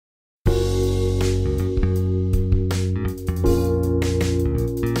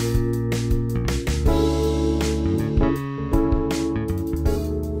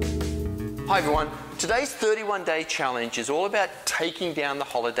Hi everyone, today's 31-day challenge is all about taking down the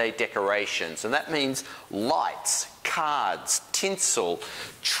holiday decorations, and that means lights, cards, tinsel,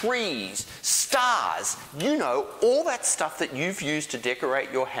 trees, stars, you know, all that stuff that you've used to decorate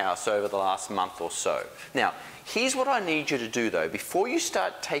your house over the last month or so. Now, here's what I need you to do though. Before you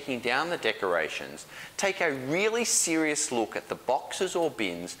start taking down the decorations, take a really serious look at the boxes or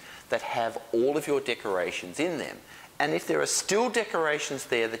bins that have all of your decorations in them. And if there are still decorations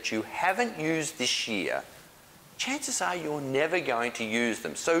there that you haven't used this year, chances are you're never going to use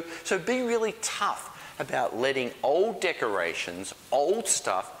them. So be really tough about letting old decorations, old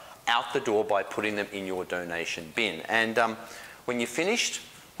stuff, out the door by putting them in your donation bin. And when you're finished,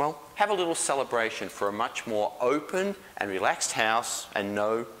 well, have a little celebration for a much more open and relaxed house, and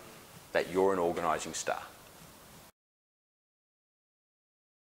know that you're an organising star.